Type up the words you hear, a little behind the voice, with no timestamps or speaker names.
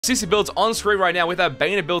Sissy builds on screen right now with her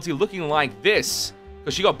Bane ability looking like this.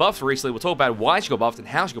 Because she got buffed recently. We'll talk about why she got buffed and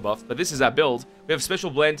how she got buffed. But this is our build. We have Special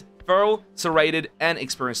Blend, Feral, Serrated, and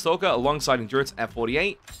Experienced Stalker alongside Endurance at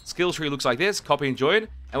 48. Skill tree looks like this. Copy and join.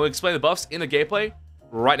 And we'll explain the buffs in the gameplay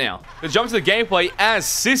right now. Let's jump into the gameplay as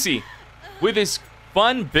Sissy with this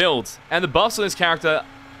fun build. And the buffs on this character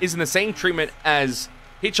is in the same treatment as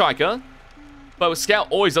Hitchhiker. But Scout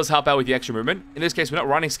always does help out with the extra movement. In this case, we're not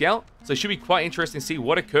running Scout. So it should be quite interesting to see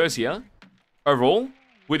what occurs here overall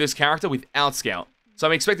with this character without Scout. So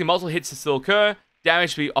I'm expecting multiple hits to still occur,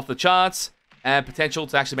 damage to be off the charts, and potential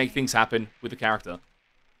to actually make things happen with the character.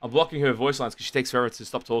 I'm blocking her voice lines because she takes forever to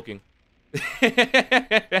stop talking. You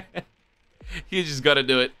just gotta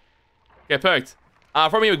do it. Okay, perfect.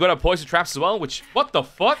 From here, we've got our poison traps as well, which... What the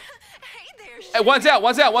fuck? Hey, one's out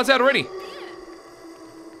already.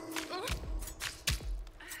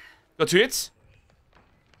 Got 2 hits.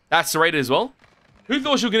 That's serrated as well. Who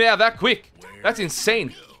thought she would get out that quick? That's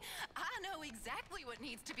insane. I know exactly what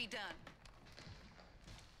needs to be done.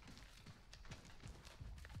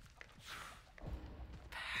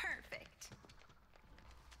 Perfect.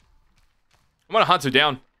 I'm gonna hunt her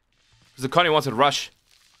down. Because the Connie wants to rush.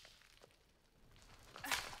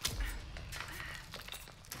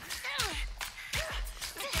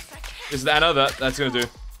 This is the Anna that's gonna do.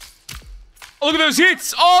 Oh, look at those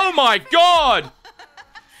hits! Oh my god!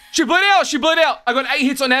 She bled out! She bled out! I got 8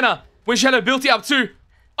 hits on Anna when she had her ability up too.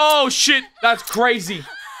 Oh shit! That's crazy.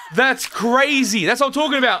 That's crazy. That's what I'm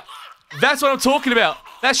talking about. That's what I'm talking about.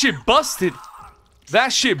 That shit busted.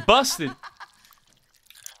 That shit busted.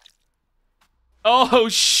 Oh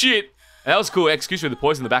shit. That was cool execution with the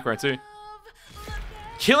poison in the background too.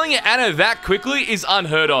 Killing Anna that quickly is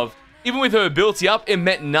unheard of. Even with her ability up, it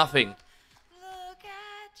meant nothing.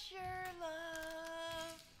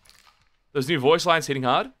 Those new voice lines hitting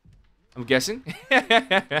hard, I'm guessing. It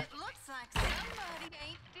looks like somebody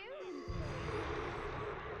ain't doing.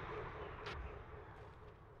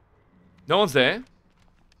 No one's there.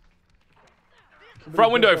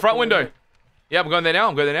 Front window, front window. Yeah, I'm going there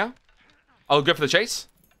now, I'll go for the chase.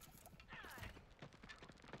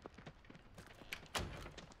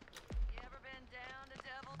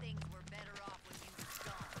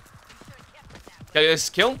 Okay, this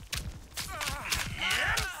kill.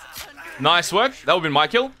 Nice work. That would have been my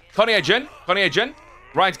kill. Connie Gen.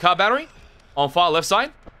 Ryan's car battery. On fire left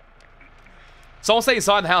side. Someone stay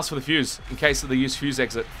inside the house for the fuse. In case they use fuse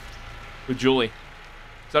exit. With Julie.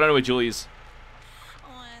 So I don't know where Julie is.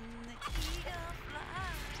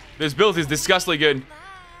 This build is disgustingly good.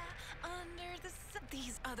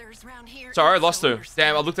 Sorry, I lost her.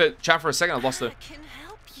 Damn, I looked at chat for a second. I lost her.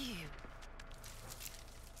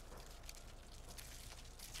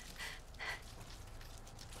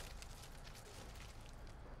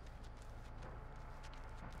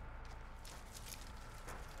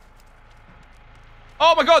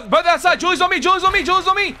 Oh my god, both outside. Julie's on me.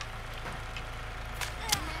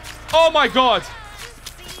 Oh my god.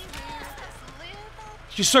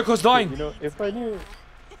 She's so close dying. You know, if I knew.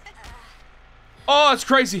 Oh, it's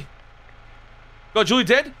crazy. God, Julie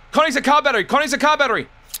dead? Connie's a car battery.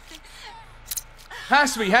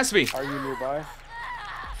 Has to be. Are you nearby?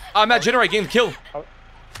 I'm at generate getting the kill. Oh,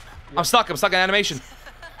 yeah. I'm stuck in animation.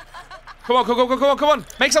 Come on.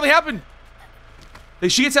 Make something happen.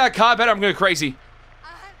 If she gets out of car battery, I'm going crazy.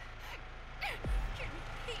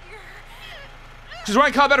 She's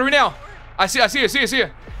running car battery now. I see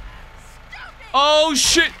her. Oh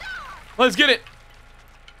shit. Let's get it.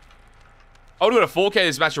 I would have got a 4K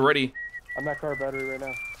this match already. I'm at car battery right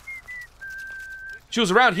now. She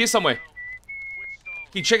was around here somewhere.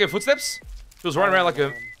 Can you check her footsteps? She was running around like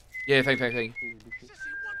a... Yeah, thank you.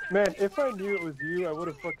 Man, if I knew it was you, I would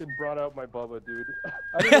have fucking brought out my Bubba, dude.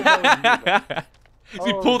 I didn't know it was you,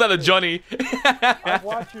 he pulled out a Johnny. I've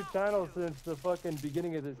watched your channel since the fucking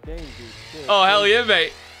beginning of this game, dude. Shit. Oh, hell yeah,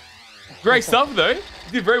 mate. Great stuff, though. You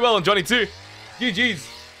did very well on Johnny, too. GG's.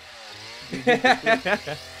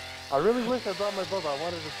 I really wish I brought my Bubba. I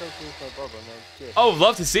wanted to showcase my Bubba, man. Shit. Oh, I'd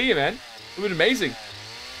love to see you, man. It would be amazing.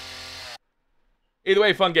 Either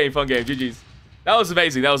way, fun game. GG's. That was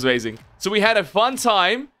amazing. So we had a fun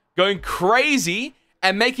time going crazy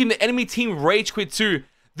and making the enemy team rage quit, too.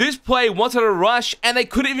 This play wanted to rush, and they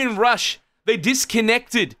couldn't even rush. They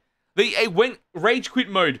disconnected. They went rage quit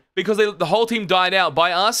mode because the whole team died out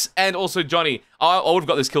by us and also Johnny. I would have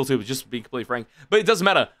got this kill too, but just being completely frank. But it doesn't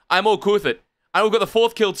matter. I'm all cool with it. I would have got the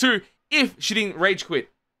 4th kill too if she didn't rage quit.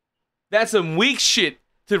 That's some weak shit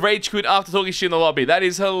to rage quit after talking shit in the lobby. That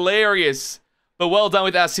is hilarious. But well done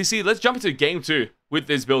with our Sissy. Let's jump into game 2 with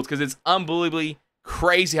this build because it's unbelievably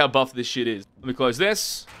crazy how buff this shit is. Let me close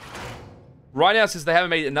this. Right now, since they haven't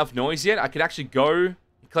made enough noise yet, I could actually go and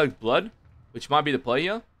collect blood, which might be the play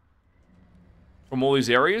here, from all these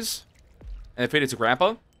areas, and feed it to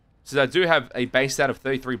Grandpa. Since I do have a base stat of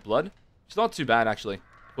 33 blood, which is not too bad, actually,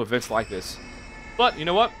 for events like this. But, you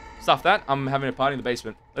know what? Stuff that. I'm having a party in the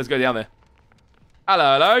basement. Let's go down there.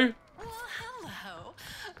 Hello, hello. Well, hello.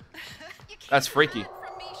 You can't That's freaky. run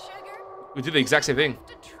from me, sugar. We did the exact same thing.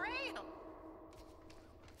 To trail.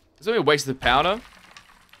 It's only a waste of powder,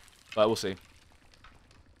 but we'll see.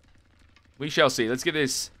 We shall see. Let's get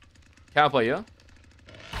this counterplay here. Don't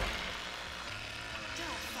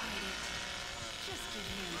fight it. Just give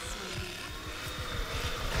in, sweetie.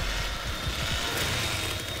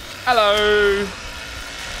 Hello.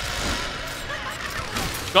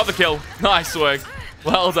 Got the kill. Nice work.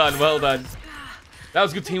 Well done, well done. That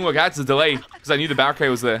was good teamwork. I had to delay because I knew the barricade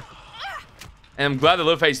was there. And I'm glad the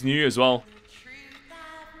Leatherface knew as well.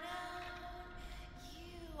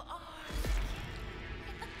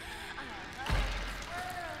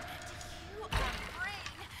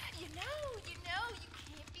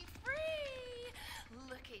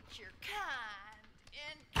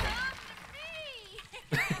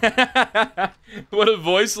 What a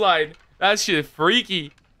voice line. That shit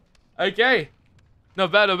freaky. Okay.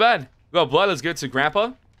 Not bad, not bad. We got blood. Let's go to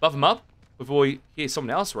Grandpa. Buff him up before we hear someone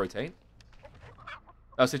else rotate.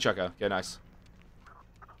 Oh, it's the Chucker. Okay, nice.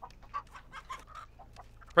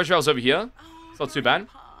 Pressure rail's over here. It's not too bad.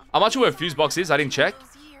 I'm not sure where a fuse box is. I didn't check.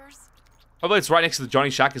 Probably it's right next to the Johnny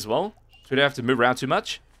Shack as well. So we don't have to move around too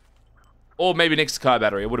much. Or maybe next to car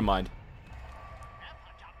battery. I wouldn't mind.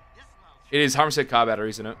 It is 100% car battery,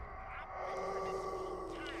 isn't it?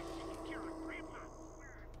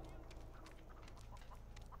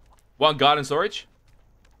 One garden storage.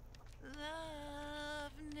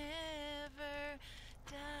 Love never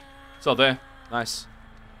dies. It's all there. Nice.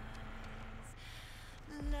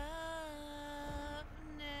 Love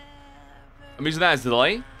never I'm using that as the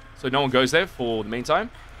delay, so no one goes there for the meantime,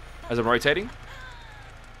 as I'm rotating.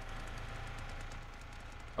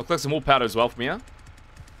 I'll collect some more powder as well from here.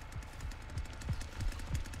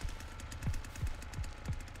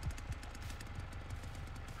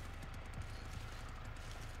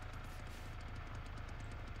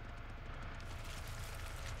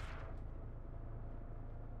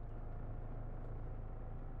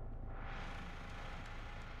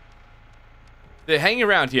 They're hanging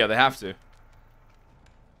around here. They have to.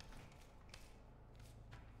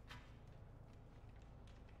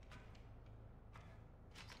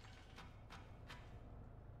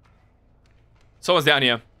 Someone's down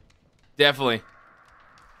here. Definitely.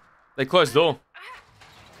 They closed the door.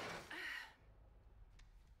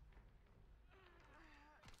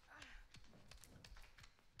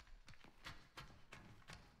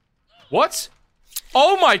 What?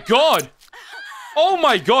 Oh my god! Oh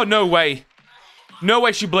my god, no way. No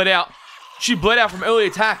way she bled out. She bled out from early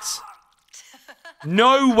attacks.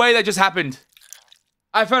 No way that just happened.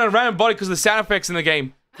 I found a random body because of the sound effects in the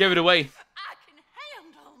game. Gave it away. I can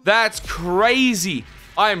handle. That's crazy.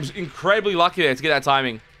 I am incredibly lucky there to get that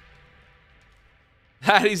timing.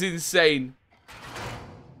 That is insane.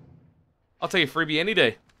 I'll take a freebie any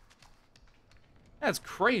day. That's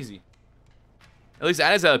crazy. At least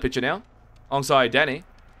Anna's out of the picture now. Alongside Danny.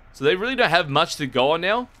 So they really don't have much to go on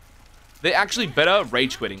now. They're actually better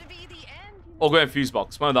rage quitting. Or going fuse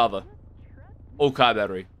box. One or the other. Or car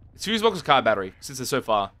battery. It's fuse box or car battery. Since they're so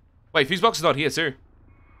far. Wait, fuse box is not here too.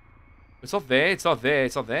 It's not there. It's not there.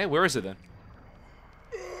 It's not there. Where is it then?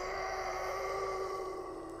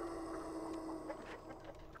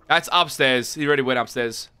 That's upstairs. He already went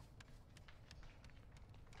upstairs.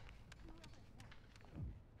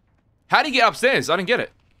 How did he get upstairs? I didn't get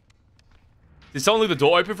it. Did someone leave the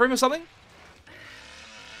door open for him or something?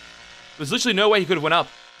 There's literally no way he could have went up.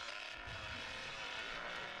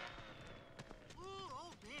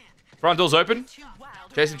 Front door's open.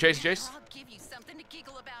 Chase him, chase him, chase. I'll give you something to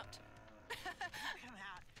giggle about. Come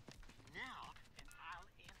out now, and I'll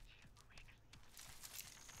end you quickly.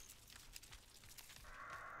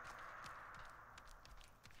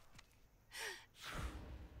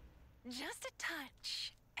 Just a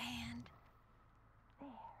touch, and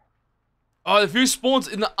Oh, the fuse spawns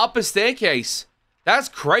in the upper staircase. That's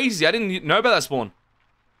crazy. I didn't know about that spawn.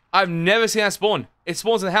 I've never seen that spawn. It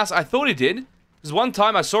spawns in the house. I thought it did. Because one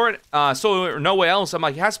time I saw it, saw it nowhere else. I'm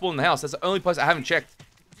like, it has spawned in the house. That's the only place I haven't checked.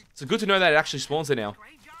 So good to know that it actually spawns there now.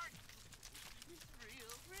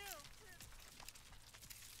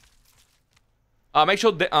 Make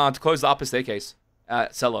sure to close the upper staircase.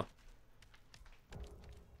 Cellar.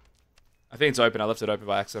 I think it's open. I left it open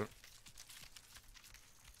by accident.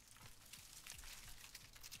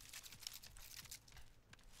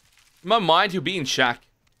 In my mind, he'll be in shack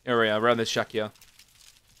area, around this shack here.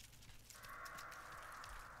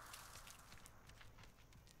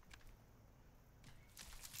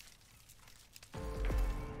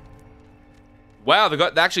 Wow,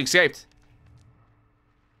 they actually escaped.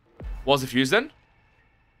 Was it fused then?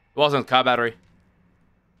 It wasn't a car battery.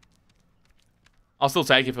 I'll still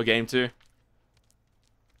take it for game 2.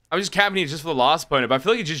 I'm just camping here just for the last opponent, but I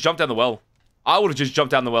feel like he just jumped down the well. I would have just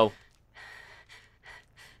jumped down the well.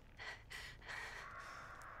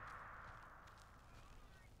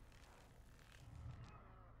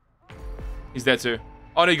 He's dead too.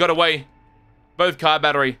 Oh no, he got away. Both car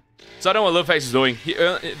battery. So I don't know what Littleface is doing.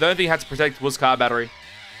 The only thing he had to protect was car battery.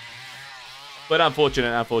 But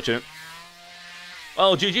unfortunate, unfortunate.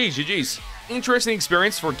 Well, GG's. Interesting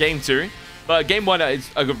experience for game 2. But game 1 is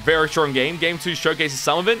a very strong game. Game 2 showcases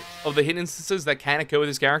some of it, of the hidden instances that can occur with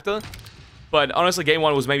this character. But honestly, game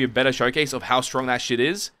 1 was maybe a better showcase of how strong that shit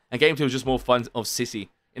is. And game 2 was just more fun of Sissy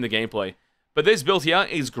in the gameplay. But this build here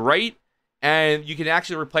is great. And you can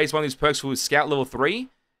actually replace one of these perks with Scout level 3.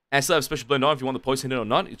 And still have Special Blend on if you want the poison hit or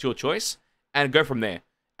not. It's your choice. And go from there.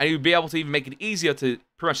 And you'll be able to even make it easier to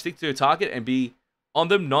pretty much stick to your target and be on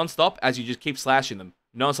them non-stop as you just keep slashing them.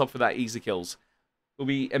 Non-stop for that easy kills. Will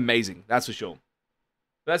be amazing, that's for sure.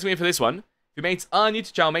 But that's me for this one. If your mates are new to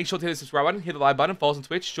the channel, make sure to hit the subscribe button, hit the like button, follow us on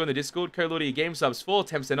Twitch, join the Discord, code Lordy game subs for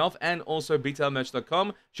 10% off, and also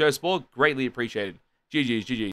BTLmerch.com. Show support, greatly appreciated. GG's.